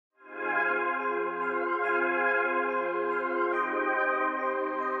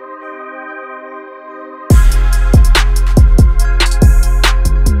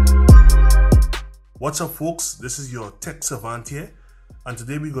What's up folks, this is your tech savant here, and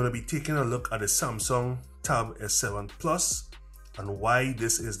today we're going to be taking a look at the Samsung Tab S7 Plus and why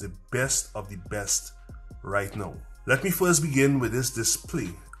this is the best of the best right now. Let me first begin with this display,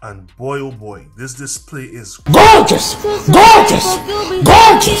 and boy oh boy, this display is gorgeous, gorgeous,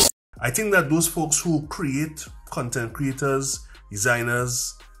 gorgeous. I think that those folks who create content creators,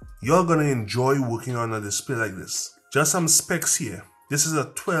 designers, you're gonna enjoy working on a display like this. Just some specs here. This is a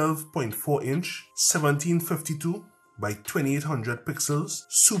 12.4 inch 1752 by 2800 pixels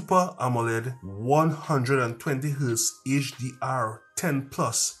Super AMOLED 120Hz HDR10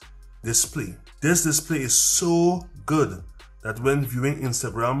 Plus display. This display is so good that when viewing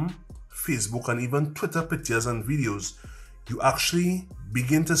Instagram, Facebook, and even Twitter pictures and videos, you actually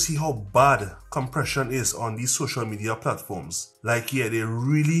begin to see how bad compression is on these social media platforms. Like, yeah, they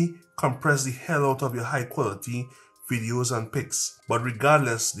really compress the hell out of your high quality videos and pics. But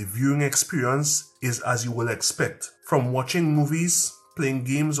regardless, the viewing experience is as you will expect. From watching movies, playing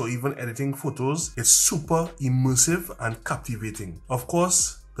games, or even editing photos, it's super immersive and captivating. Of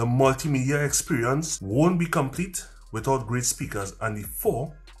course, the multimedia experience won't be complete without great speakers, and the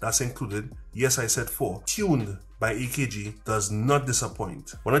 4 that's included, yes I said 4, tuned by AKG, does not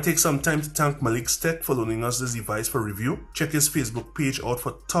disappoint. Wanna take some time to thank Malik's Tech for loaning us this device for review. Check his Facebook page out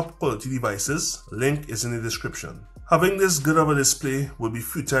for top quality devices, link is in the description. Having this good of a display would be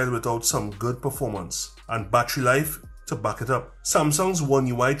futile without some good performance and battery life to back it up. Samsung's One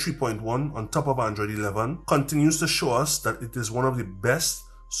UI 3.1 on top of Android 11 continues to show us that it is one of the best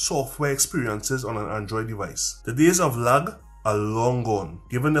software experiences on an Android device. The days of lag are long gone,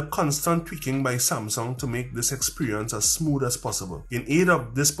 given the constant tweaking by Samsung to make this experience as smooth as possible. In aid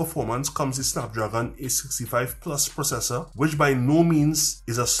of this performance comes the Snapdragon 865 Plus processor, which by no means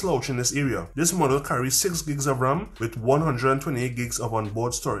is a slouch in this area. This model carries 6 gigs of RAM with 128 gigs of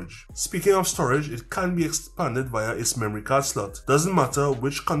onboard storage. Speaking of storage, it can be expanded via its memory card slot. Doesn't matter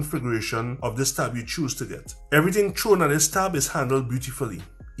which configuration of this tab you choose to get. Everything thrown at this tab is handled beautifully,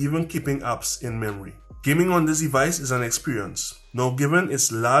 even keeping apps in memory. Gaming on this device is an experience. Now, given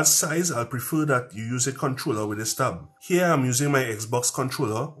its large size, I'll prefer that you use a controller with this tab. Here I'm using my Xbox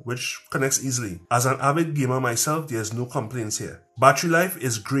controller, which connects easily. As an avid gamer myself, there's no complaints here. Battery life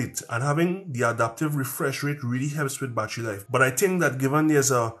is great, and having the adaptive refresh rate really helps with battery life. But I think that given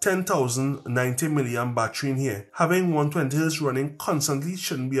there's a 10,090 mAh battery in here, having 120Hz running constantly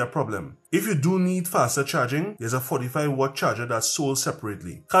shouldn't be a problem. If you do need faster charging, there's a 45-watt charger that's sold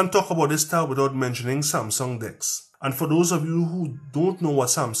separately. Can't talk about this tab without mentioning samsungdex. And for those of you who don't know what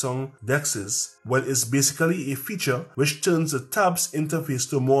samsungdex is, well, it's basically a feature which turns the tab's interface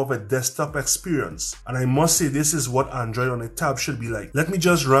to more of a desktop experience. And I must say, this is what Android on a tab should be like. Let me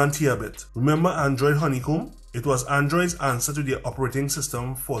just rant here a bit. Remember Android Honeycomb? It was Android's answer to the operating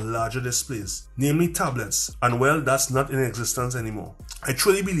system for larger displays, namely tablets, and well, that's not in existence anymore. I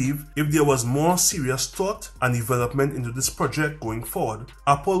truly believe if there was more serious thought and development into this project going forward,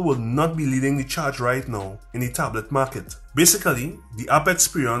 Apple would not be leading the charge right now in the tablet market. Basically, the app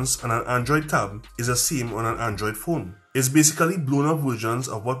experience on an Android tab is the same on an Android phone. It's basically blown up versions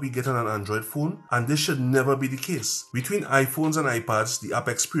of what we get on an Android phone, and this should never be the case. Between iPhones and iPads, the app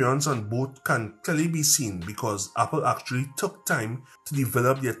experience on both can clearly be seen because Apple actually took time to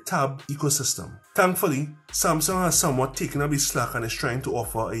develop their tab ecosystem. Thankfully, Samsung has somewhat taken up the slack and is trying to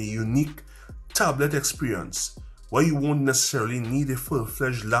offer a unique tablet experience where you won't necessarily need a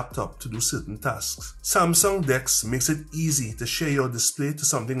full-fledged laptop to do certain tasks. samsungdex makes it easy to share your display to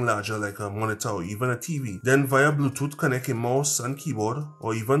something larger like a monitor or even a TV. Then via Bluetooth connect a mouse and keyboard,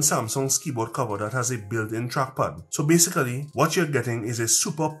 or even Samsung's keyboard cover that has a built-in trackpad. So basically, what you're getting is a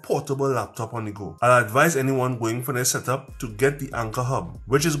super portable laptop on the go. I'll advise anyone going for their setup to get the Anchor Hub,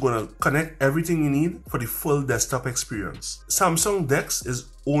 which is going to connect everything you need for the full desktop experience. samsungdex is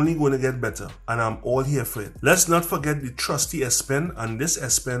only going to get better, and I'm all here for it. Let's not forget the trusty S Pen, and this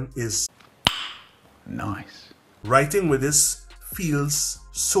S Pen is nice. Writing with this feels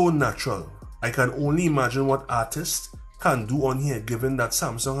so natural. I can only imagine what artists can do on here, given that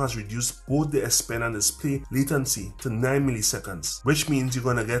Samsung has reduced both the S Pen and display latency to 9 milliseconds, which means you're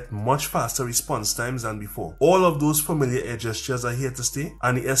gonna get much faster response times than before. All of those familiar edge gestures are here to stay,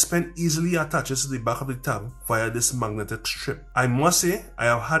 and the S Pen easily attaches to the back of the tab via this magnetic strip. I must say, I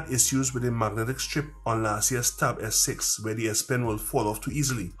have had issues with the magnetic strip on last year's Tab S6, where the S Pen will fall off too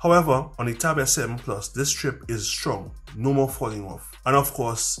easily. However, on the Tab S7 Plus, this strip is strong, no more falling off. And of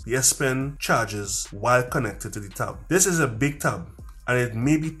course, the S Pen charges while connected to the tab. This is a big tab, and it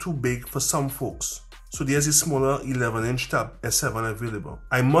may be too big for some folks. So there's a smaller 11-inch Tab S7 available.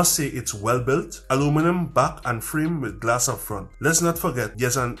 I must say it's well built, aluminum back and frame with glass up front. Let's not forget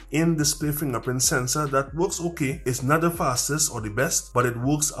there's an in-display fingerprint sensor that works okay. It's not the fastest or the best, but it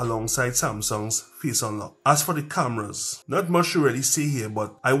works alongside Samsung's Face Unlock. As for the cameras, not much to really say here,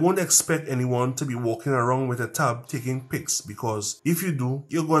 but I won't expect anyone to be walking around with a Tab taking pics, because if you do,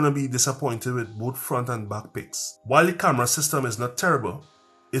 you're gonna be disappointed with both front and back pics. While the camera system is not terrible,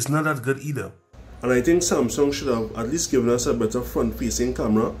 it's not that good either. And I think Samsung should have at least given us a better front-facing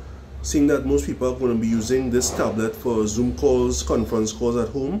camera, seeing that most people are going to be using this tablet for Zoom calls, conference calls at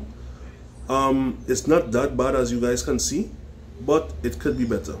home. It's not that bad as you guys can see, but it could be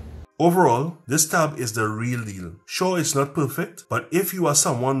better. Overall, this tab is the real deal. Sure, it's not perfect, but if you are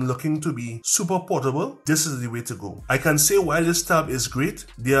someone looking to be super portable, this is the way to go. I can say while this tab is great,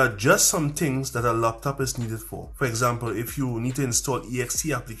 there are just some things that a laptop is needed for. For example, if you need to install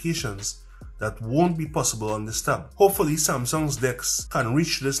exe applications, that won't be possible on this tab. Hopefully, Samsung's DeX can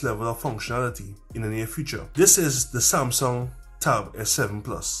reach this level of functionality in the near future. This is the Samsung Tab S7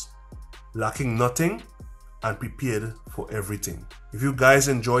 Plus, lacking nothing and prepared for everything. If you guys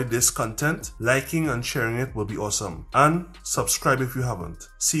enjoyed this content, liking and sharing it will be awesome. And subscribe if you haven't.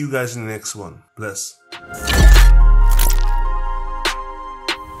 See you guys in the next one. Bless.